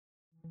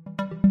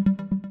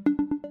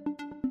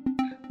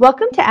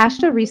Welcome to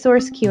AASHTO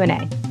Resource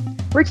Q&A.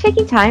 We're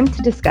taking time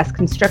to discuss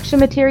construction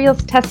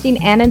materials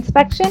testing and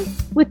inspection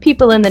with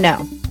people in the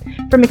know.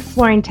 From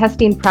exploring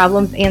testing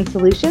problems and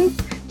solutions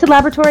to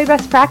laboratory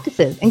best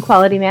practices and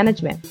quality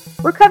management,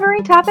 we're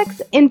covering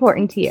topics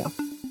important to you.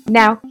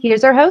 Now,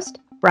 here's our host,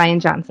 Brian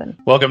Johnson.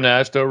 Welcome to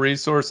AASHTO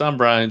Resource. I'm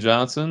Brian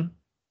Johnson.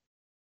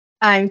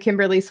 I'm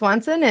Kimberly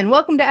Swanson, and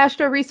welcome to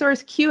AASHTO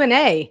Resource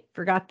Q&A.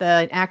 Forgot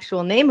the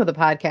actual name of the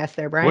podcast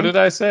there, Brian. What did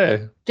I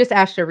say? Just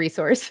AASHTO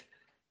Resource.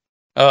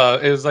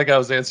 It was like I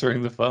was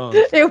answering the phone.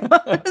 It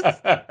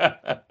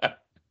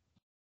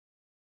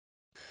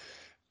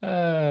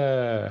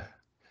was.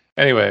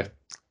 Anyway,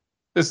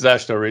 this is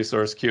AASHTO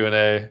Resource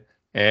Q&A,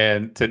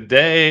 and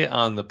today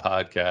on the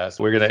podcast,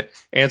 we're going to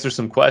answer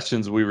some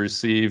questions we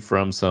received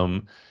from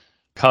some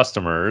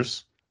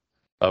customers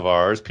of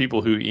ours,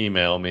 people who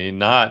email me,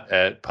 not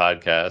at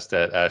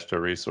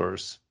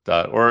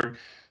podcast@ashtoresource.org.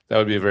 That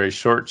would be a very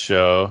short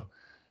show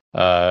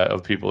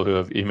of people who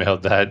have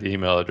emailed that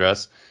email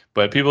address,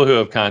 but people who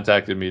have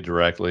contacted me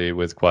directly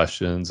with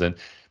questions. And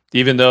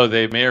even though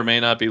they may or may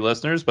not be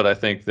listeners, but I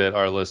think that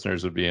our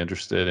listeners would be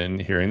interested in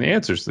hearing the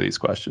answers to these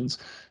questions.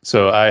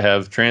 So I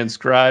have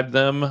transcribed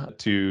them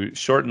to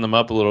shorten them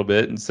up a little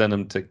bit and send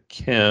them to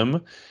Kim,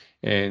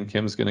 and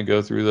Kim's going to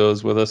go through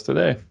those with us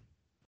today.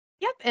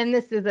 Yep, and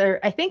this is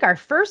our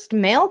first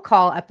mail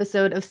call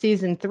episode of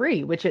season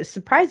 3, which it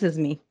surprises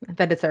me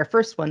that it's our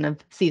first one of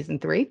season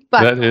 3.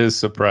 But that is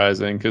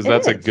surprising because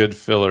that's a good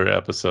filler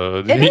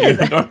episode. It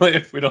is. Normally,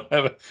 if we don't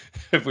have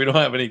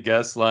any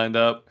guests lined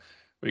up,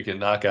 we can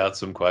knock out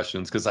some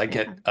questions because I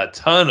get a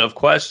ton of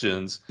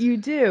questions. You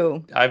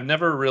do. I've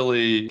never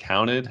really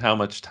counted how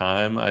much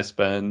time I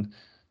spend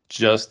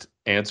just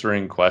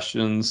answering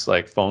questions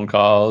like phone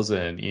calls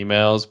and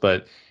emails,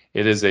 but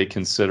it is a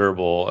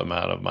considerable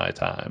amount of my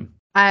time.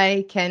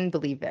 I can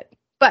believe it.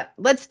 But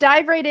let's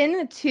dive right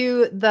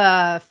into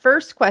the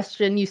first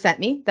question you sent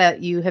me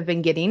that you have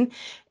been getting.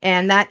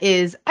 And that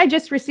is, I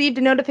just received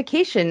a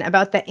notification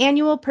about the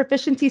annual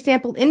proficiency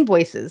sample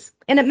invoices.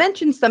 And it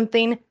mentions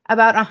something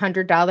about a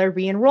 $100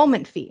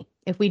 re-enrollment fee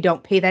if we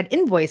don't pay that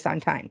invoice on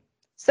time.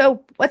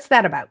 So what's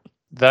that about?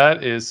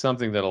 That is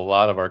something that a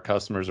lot of our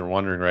customers are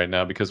wondering right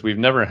now because we've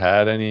never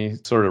had any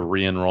sort of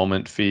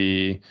re-enrollment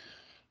fee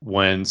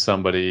when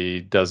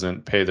somebody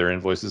doesn't pay their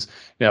invoices.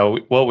 Now,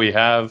 what we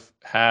have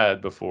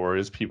had before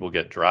is people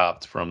get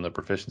dropped from the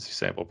proficiency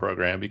sample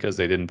program because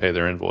they didn't pay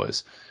their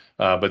invoice.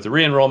 But the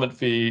re-enrollment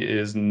fee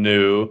is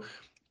new,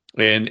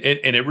 and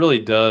it really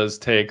does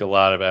take a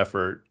lot of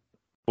effort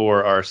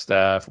for our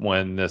staff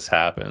when this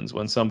happens.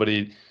 When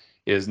somebody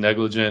is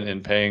negligent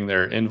in paying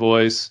their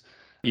invoice,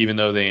 even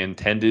though they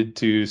intended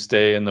to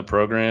stay in the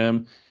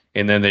program,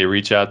 and then they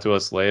reach out to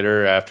us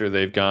later after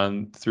they've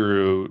gone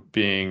through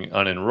being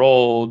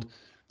unenrolled,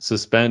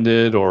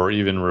 suspended, or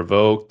even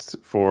revoked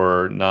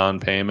for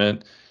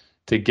non-payment.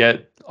 To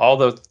get all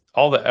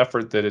the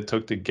effort that it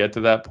took to get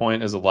to that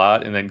point is a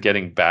lot, and then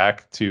getting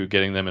back to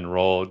getting them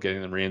enrolled,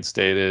 getting them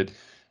reinstated,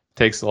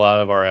 takes a lot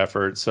of our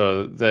effort.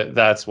 So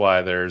that's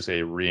why there's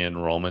a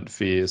re-enrollment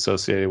fee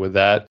associated with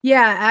that.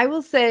 Yeah, I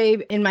will say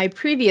in my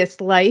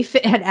previous life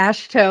at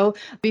AASHTO,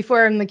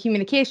 before I'm the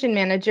communication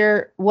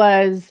manager,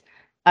 was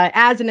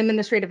as an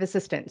administrative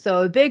assistant.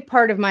 So a big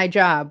part of my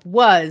job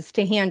was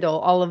to handle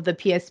all of the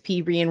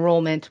PSP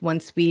re-enrollment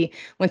once we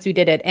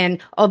did it. And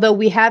although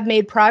we have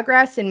made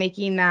progress in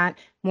making that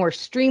more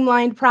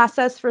streamlined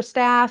process for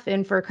staff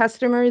and for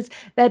customers,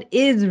 that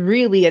is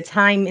really a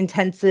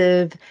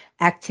time-intensive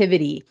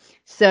activity.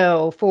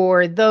 So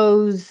for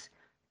those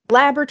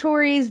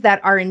laboratories that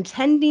are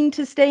intending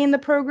to stay in the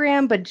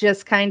program but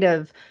just kind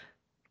of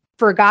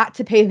forgot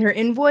to pay their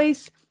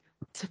invoice,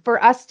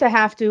 for us to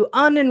have to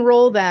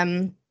unenroll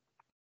them,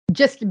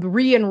 just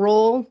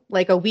re-enroll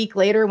like a week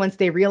later once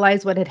they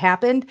realize what had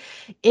happened,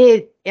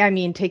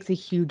 takes a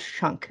huge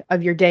chunk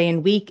of your day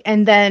and week.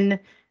 And then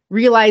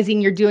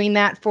realizing you're doing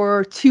that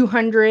for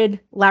 200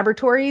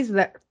 laboratories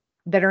that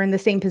are in the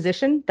same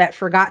position that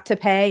forgot to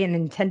pay and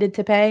intended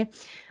to pay,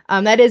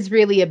 that is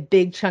really a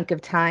big chunk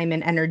of time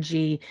and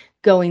energy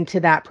going to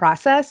that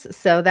process.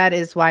 So that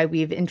is why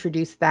we've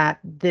introduced that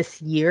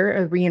this year,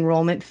 a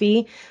re-enrollment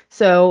fee.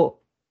 So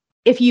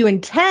if you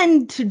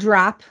intend to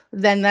drop,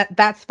 then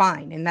that's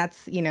fine. And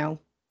that's,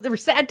 we're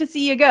sad to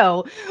see you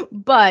go.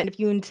 But if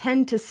you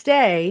intend to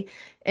stay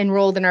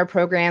enrolled in our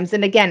programs,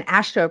 and again,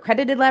 AASHTO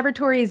accredited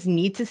laboratories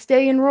need to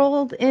stay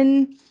enrolled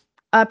in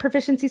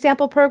proficiency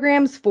sample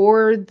programs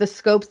for the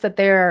scopes that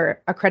they're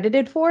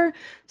accredited for.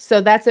 So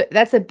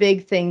that's a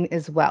big thing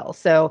as well.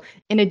 So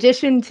in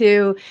addition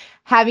to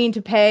having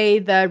to pay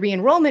the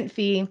re-enrollment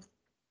fee,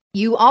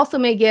 you also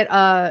may get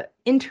a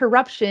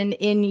interruption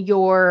in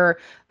your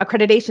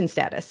accreditation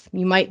status.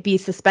 You might be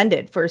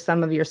suspended for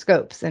some of your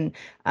scopes, and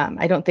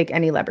I don't think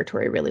any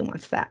laboratory really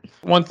wants that.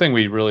 One thing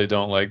we really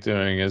don't like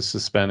doing is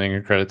suspending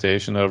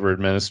accreditation over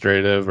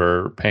administrative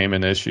or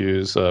payment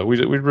issues.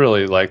 We'd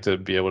really like to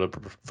be able to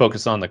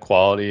focus on the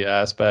quality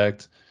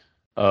aspect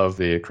of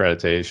the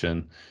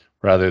accreditation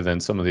rather than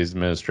some of these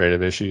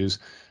administrative issues.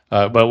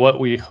 But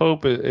what we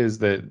hope is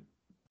that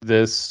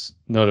this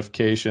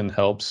notification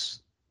helps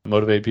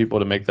motivate people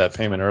to make that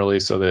payment early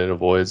so that it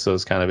avoids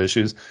those kind of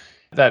issues.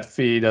 That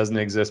fee doesn't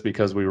exist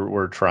because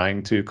we're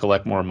trying to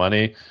collect more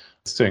money.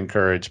 It's to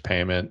encourage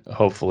payment,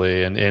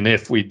 hopefully. And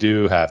if we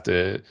do have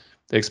to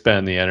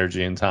expend the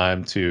energy and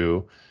time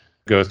to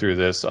go through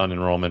this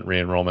unenrollment,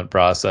 re-enrollment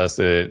process,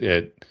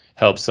 it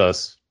helps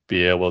us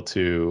be able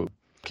to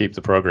keep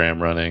the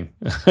program running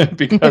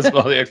because of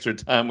all the extra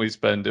time we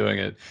spend doing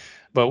it.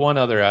 But one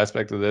other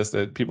aspect of this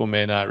that people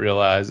may not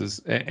realize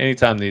is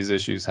anytime these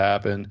issues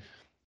happen,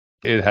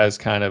 it has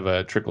kind of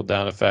a trickle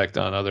down effect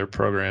on other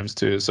programs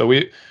too. So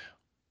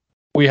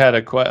we had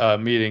a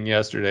meeting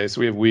yesterday.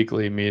 So we have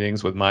weekly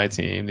meetings with my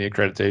team, the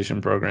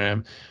accreditation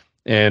program.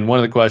 And one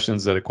of the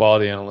questions that a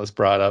quality analyst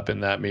brought up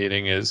in that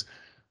meeting is,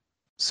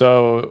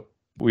 so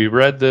we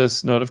read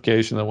this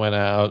notification that went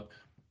out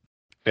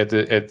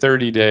at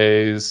 30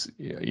 days,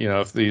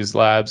 if these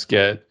labs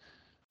get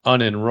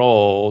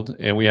unenrolled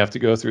and we have to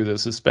go through the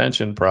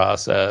suspension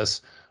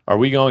process, are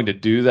we going to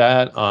do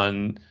that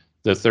on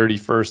the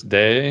 31st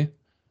day?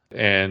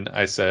 And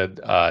I said,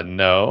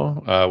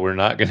 no, we're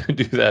not going to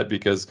do that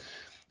because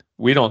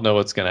we don't know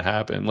what's going to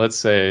happen. Let's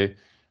say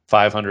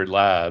 500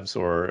 labs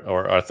or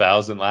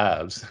 1,000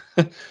 labs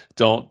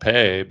don't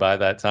pay by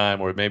that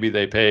time, or maybe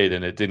they paid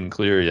and it didn't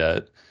clear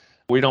yet.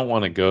 We don't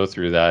want to go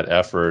through that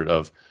effort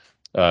of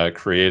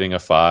creating a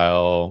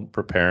file,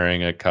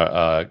 preparing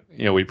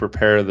we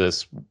prepare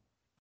this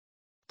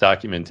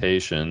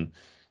documentation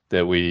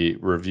that we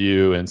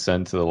review and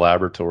send to the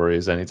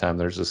laboratories anytime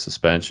there's a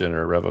suspension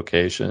or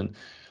revocation.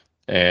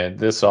 And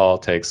this all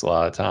takes a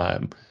lot of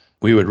time.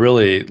 We would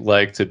really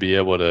like to be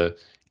able to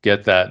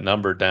get that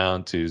number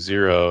down to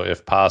 0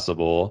 if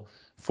possible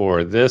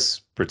for this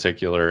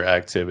particular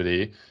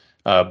activity.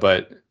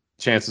 But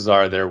chances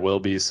are there will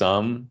be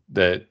some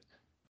that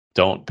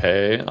don't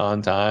pay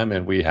on time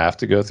and we have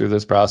to go through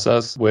this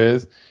process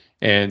with.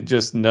 And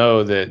just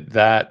know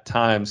that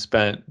time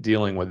spent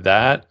dealing with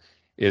that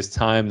is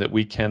time that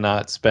we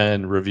cannot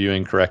spend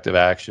reviewing corrective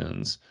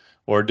actions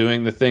or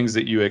doing the things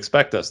that you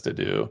expect us to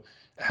do.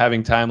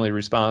 Having timely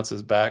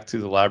responses back to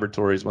the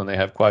laboratories when they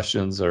have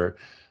questions or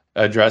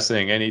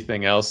addressing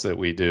anything else that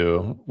we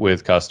do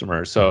with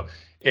customers. So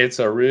it's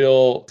a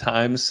real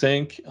time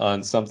sink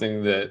on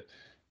something that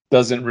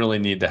doesn't really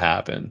need to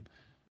happen.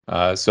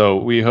 So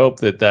we hope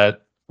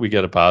that we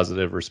get a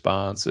positive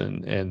response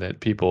and that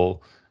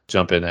people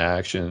jump into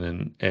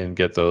action and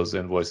get those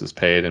invoices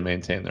paid and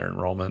maintain their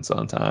enrollments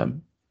on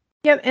time.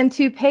 Yep. And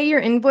to pay your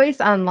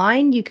invoice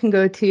online, you can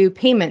go to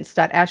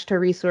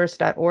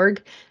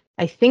payments.ashtoresource.org.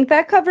 I think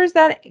that covers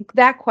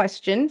that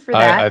question for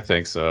that. I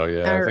think so.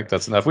 Yeah, I think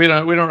that's enough. We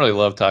don't really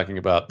love talking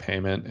about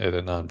payment at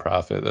a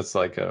nonprofit. That's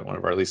like one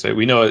of our least.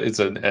 We know it's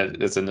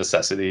a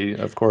necessity,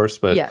 of course,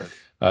 but yes.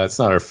 It's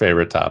not our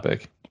favorite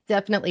topic.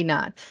 Definitely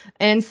not.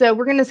 And so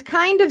we're going to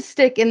kind of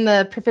stick in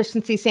the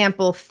proficiency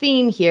sample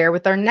theme here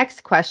with our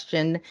next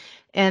question,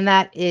 and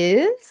that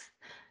is,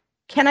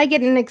 can I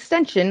get an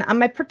extension on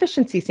my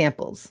proficiency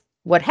samples?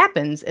 What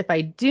happens if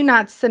I do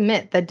not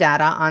submit the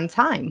data on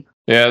time?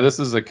 Yeah, this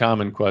is a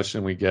common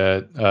question we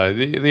get.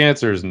 The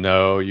answer is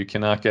no. You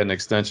cannot get an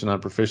extension on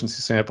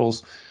proficiency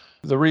samples.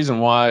 The reason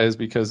why is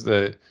because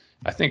I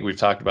think we've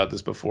talked about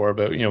this before,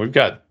 but we've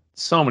got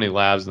so many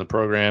labs in the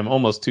program,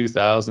 almost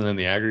 2,000 in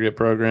the aggregate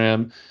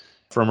program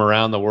from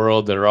around the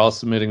world that are all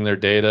submitting their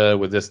data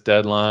with this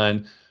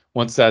deadline.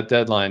 Once that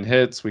deadline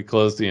hits, we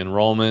close the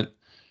enrollment,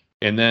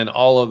 and then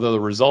all of the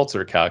results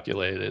are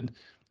calculated.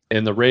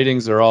 And the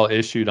ratings are all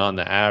issued on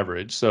the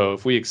average. So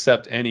if we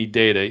accept any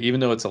data, even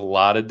though it's a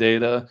lot of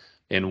data,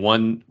 and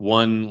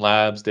one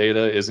lab's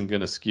data isn't going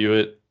to skew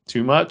it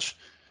too much,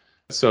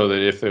 so that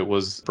if it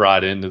was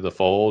brought into the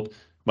fold,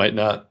 might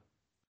not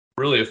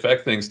really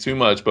affect things too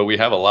much. But we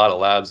have a lot of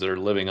labs that are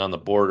living on the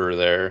border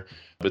there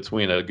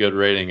between a good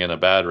rating and a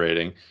bad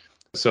rating.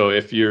 So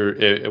if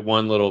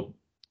one little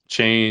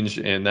change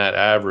in that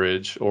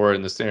average or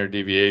in the standard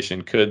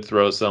deviation could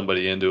throw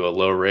somebody into a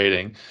low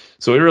rating.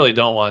 So we really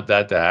don't want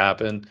that to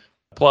happen.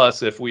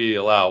 Plus, if we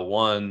allow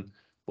one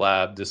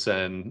lab to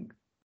send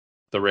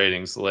the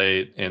ratings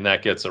late and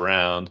that gets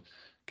around,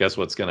 guess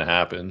what's going to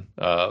happen?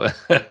 A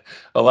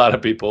lot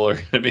of people are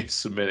going to be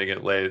submitting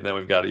it late, and then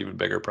we've got an even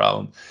bigger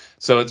problem.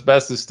 So it's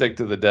best to stick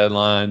to the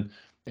deadline.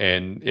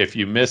 And if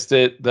you missed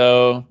it,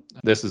 though,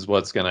 this is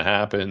what's going to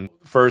happen.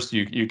 First,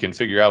 you can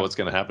figure out what's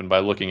going to happen by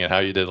looking at how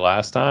you did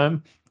last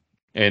time.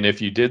 And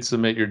if you did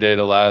submit your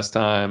data last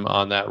time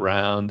on that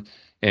round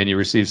and you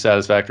received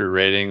satisfactory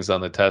ratings on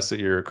the tests that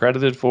you're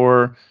accredited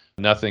for,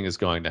 nothing is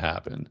going to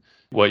happen.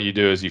 What you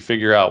do is you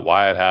figure out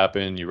why it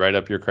happened. You write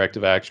up your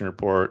corrective action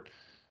report,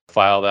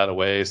 file that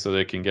away so that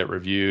it can get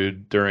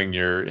reviewed during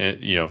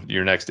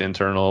your next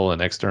internal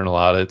and external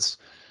audits,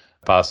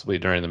 possibly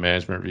during the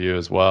management review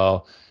as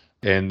well.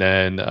 And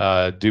then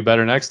do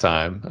better next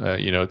time.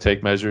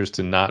 Take measures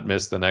to not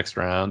miss the next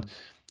round.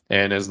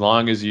 And as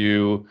long as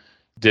you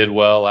did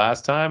well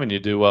last time and you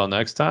do well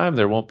next time,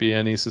 there won't be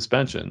any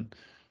suspension.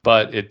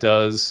 But it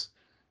does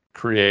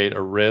create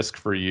a risk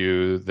for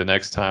you the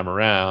next time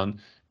around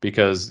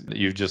because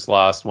you've just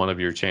lost one of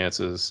your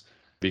chances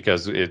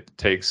because it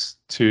takes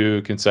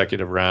 2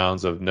 consecutive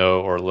rounds of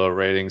no or low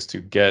ratings to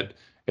get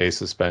a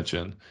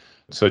suspension.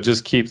 So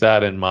just keep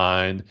that in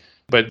mind.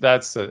 But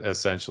that's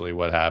essentially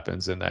what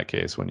happens in that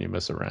case when you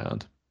miss a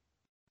round.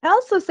 I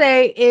also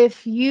say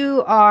if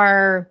you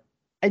are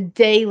a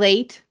day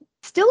late,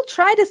 still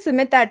try to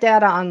submit that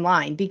data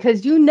online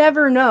because you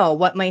never know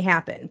what might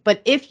happen.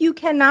 But if you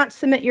cannot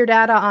submit your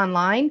data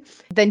online,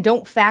 then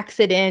don't fax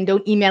it in,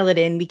 don't email it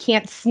in. We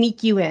can't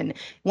sneak you in.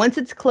 Once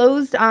it's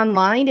closed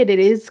online, it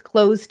is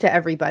closed to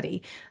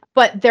everybody.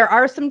 But there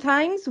are some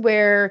times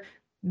where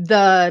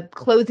the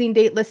closing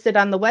date listed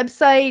on the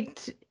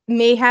website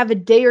may have a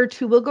day or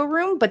two wiggle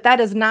room, but that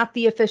is not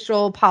the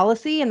official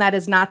policy and that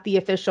is not the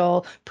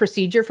official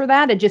procedure for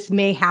that. It just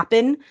may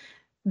happen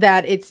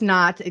that it's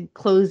not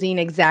closing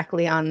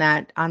exactly on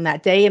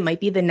that day. It might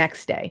be the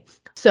next day.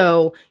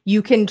 So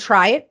you can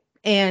try it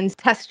and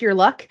test your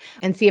luck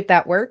and see if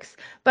that works.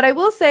 But I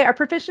will say our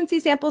proficiency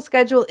sample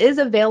schedule is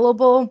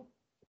available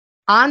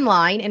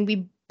online, and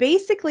we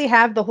basically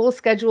have the whole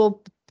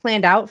schedule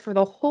planned out for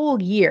the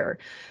whole year.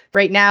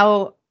 Right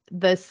now,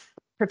 this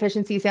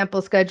proficiency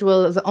sample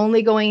schedule is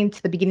only going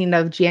to the beginning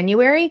of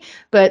January,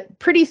 but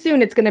pretty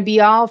soon it's going to be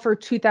all for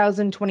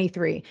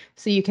 2023.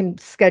 So you can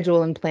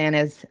schedule and plan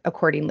as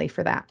accordingly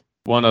for that.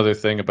 One other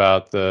thing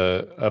about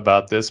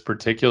this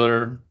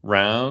particular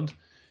round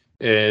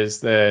is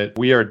that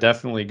we are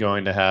definitely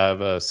going to have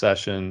a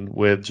session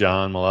with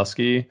John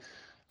Molesky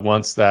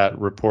once that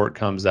report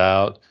comes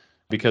out,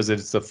 because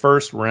it's the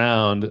first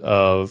round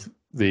of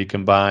the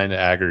combined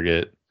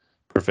aggregate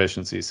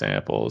proficiency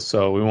samples.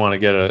 So we want to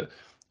get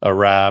a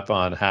wrap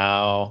on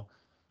how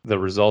the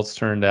results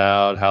turned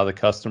out, how the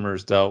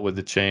customers dealt with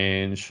the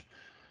change,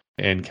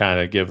 and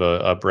kind of give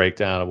a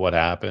breakdown of what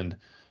happened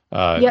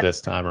this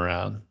time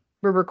around.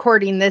 We're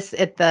recording this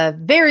at the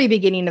very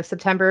beginning of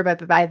September,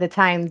 but by the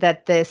time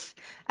that this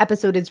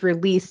episode is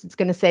released, it's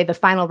going to say the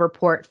final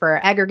report for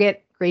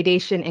aggregate,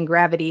 gradation, and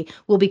gravity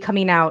will be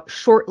coming out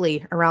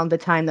shortly around the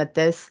time that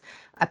this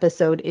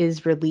episode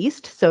is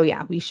released. So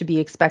yeah, we should be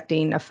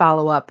expecting a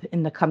follow-up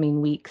in the coming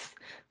weeks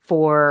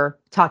for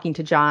talking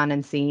to John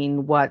and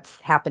seeing what's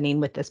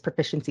happening with this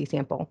proficiency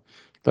sample.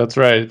 That's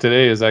right.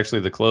 Today is actually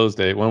the close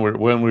date. When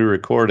we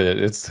record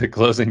it, it's the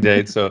closing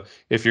date. So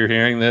if you're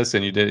hearing this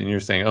and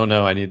you're saying, "Oh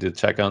no, I need to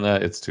check on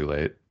that," it's too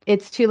late.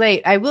 It's too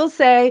late. I will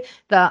say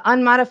the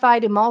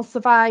unmodified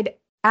emulsified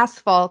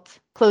asphalt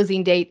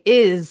closing date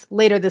is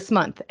later this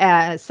month,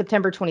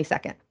 September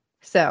 22nd.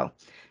 So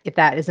if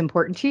that is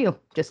important to you,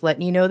 just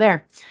letting you know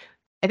there.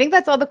 I think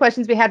that's all the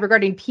questions we had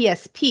regarding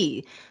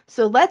PSP.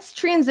 So let's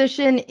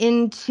transition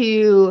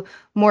into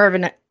more of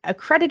an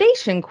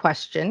accreditation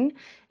question.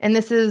 And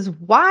this is,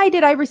 why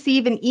did I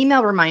receive an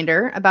email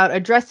reminder about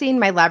addressing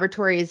my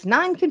laboratory's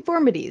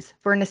nonconformities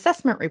for an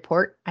assessment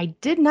report I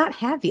did not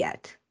have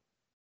yet?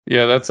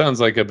 Yeah, that sounds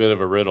like a bit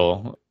of a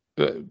riddle.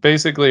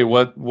 Basically,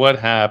 what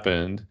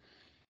happened,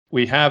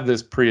 we have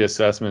this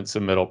pre-assessment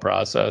submittal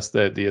process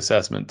that the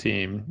assessment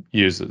team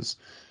uses.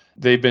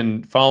 They've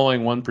been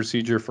following one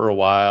procedure for a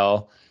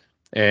while,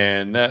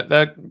 and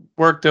that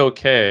worked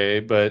okay,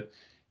 but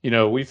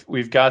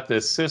we've got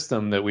this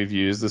system that we've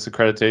used, this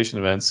accreditation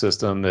event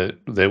system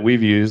that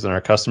we've used and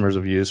our customers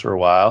have used for a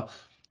while,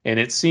 and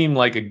it seemed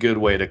like a good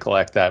way to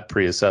collect that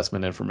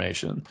pre-assessment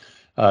information.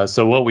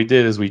 So what we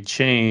did is we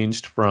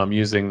changed from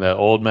using the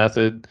old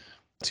method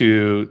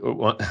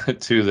to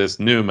this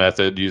new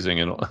method using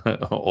an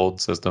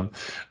old system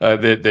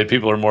that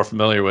people are more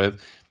familiar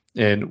with.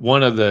 And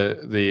one of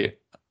the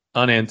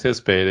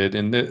unanticipated,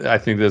 and I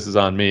think this is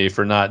on me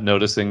for not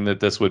noticing that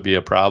this would be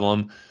a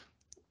problem,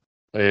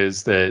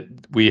 is that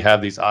we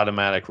have these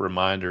automatic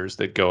reminders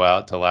that go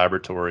out to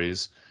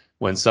laboratories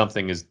when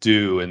something is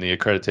due in the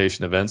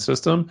accreditation event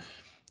system.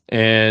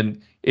 And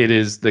it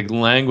is, the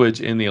language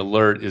in the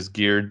alert is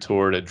geared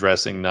toward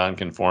addressing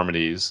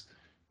nonconformities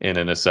in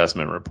an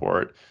assessment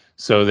report.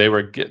 So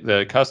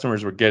the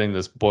customers were getting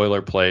this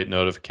boilerplate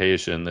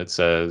notification that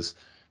says,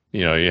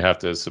 you have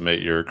to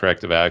submit your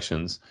corrective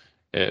actions.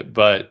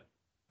 But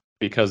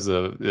because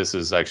this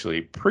is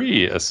actually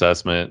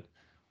pre-assessment,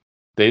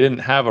 they didn't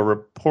have a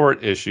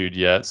report issued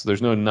yet, so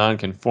there's no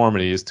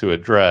nonconformities to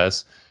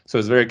address. So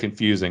it's a very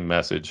confusing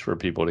message for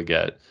people to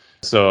get.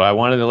 So I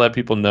wanted to let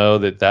people know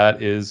that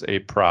that is a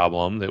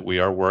problem that we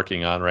are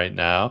working on right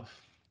now.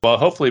 Well,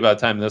 hopefully by the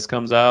time this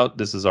comes out,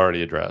 this is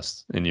already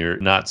addressed and you're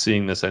not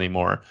seeing this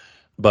anymore.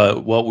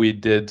 But what we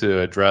did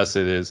to address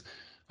it is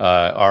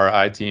our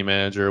IT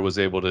manager was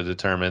able to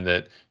determine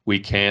that we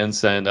can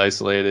send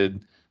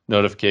isolated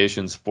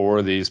notifications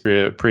for these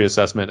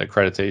pre-assessment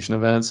accreditation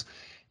events.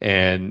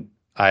 And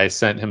I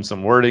sent him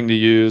some wording to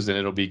use, and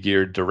it'll be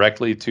geared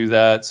directly to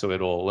that. So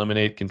it'll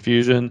eliminate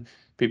confusion.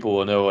 People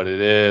will know what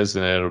it is,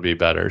 and it'll be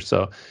better.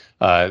 So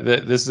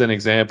this is an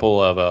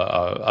example of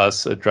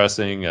us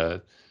addressing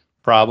a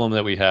problem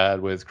that we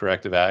had with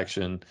corrective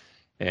action.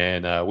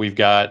 And we've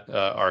got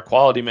our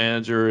quality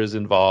manager is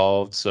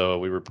involved. So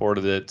we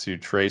reported it to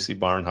Tracy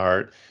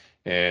Barnhart,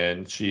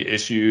 and she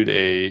issued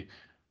a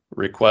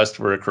request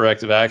for a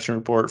corrective action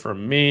report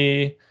from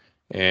me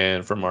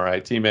and from our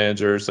IT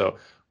manager. So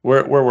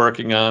we're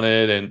working on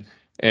it,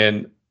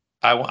 and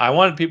I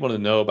wanted people to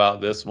know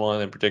about this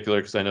one in particular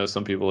because I know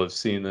some people have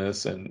seen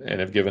this and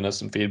have given us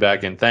some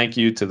feedback. And thank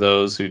you to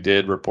those who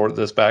did report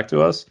this back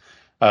to us,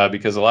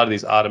 because a lot of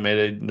these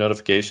automated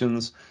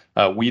notifications,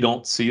 we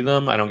don't see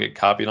them. I don't get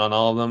copied on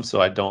all of them,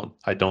 so I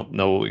don't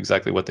know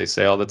exactly what they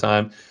say all the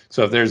time.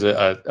 So if there's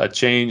a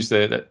change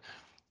that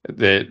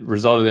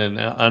resulted in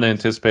an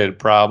unanticipated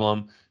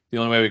problem, the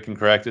only way we can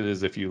correct it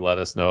is if you let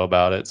us know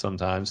about it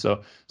sometimes.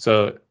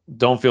 So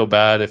don't feel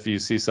bad if you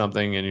see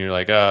something and you're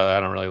like, oh, I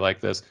don't really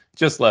like this.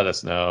 Just let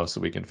us know so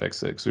we can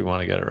fix it because we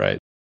want to get it right.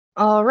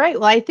 All right.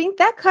 Well, I think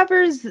that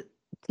covers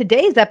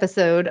today's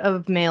episode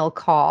of Mail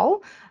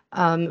Call.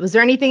 Was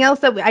there anything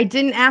else that I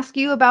didn't ask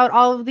you about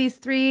all of these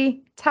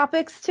 3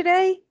 topics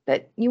today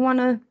that you want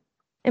to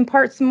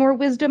impart some more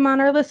wisdom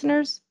on our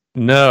listeners?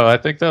 No, I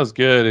think that was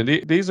good.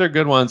 And these are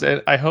good ones.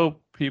 And I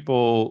hope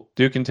people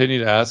do continue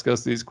to ask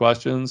us these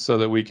questions so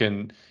that we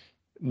can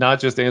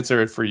not just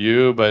answer it for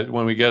you, but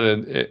when we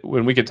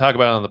when we can talk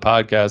about it on the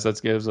podcast,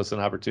 that gives us an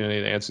opportunity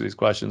to answer these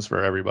questions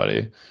for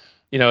everybody.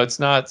 It's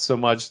not so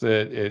much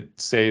that it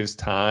saves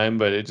time,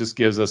 but it just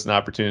gives us an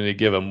opportunity to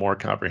give a more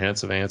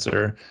comprehensive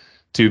answer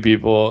to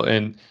people.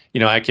 And,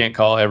 I can't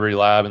call every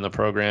lab in the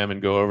program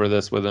and go over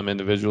this with them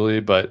individually,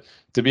 but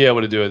to be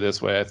able to do it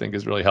this way, I think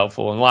is really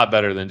helpful and a lot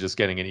better than just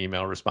getting an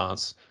email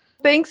response.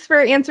 Thanks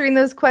for answering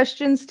those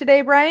questions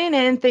today, Brian,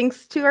 and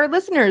thanks to our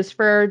listeners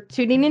for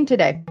tuning in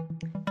today.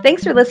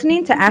 Thanks for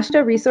listening to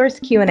AASHTO Resource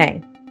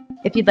Q&A.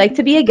 If you'd like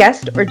to be a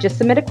guest or just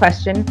submit a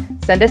question,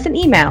 send us an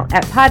email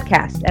at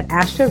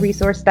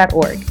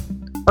podcast@ashtoresource.org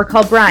or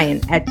call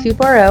Brian at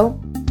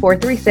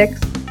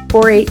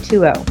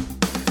 240-436-4820.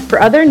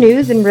 For other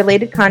news and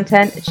related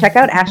content, check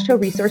out AASHTO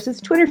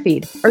Resource's Twitter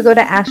feed or go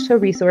to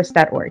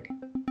ashtoresource.org.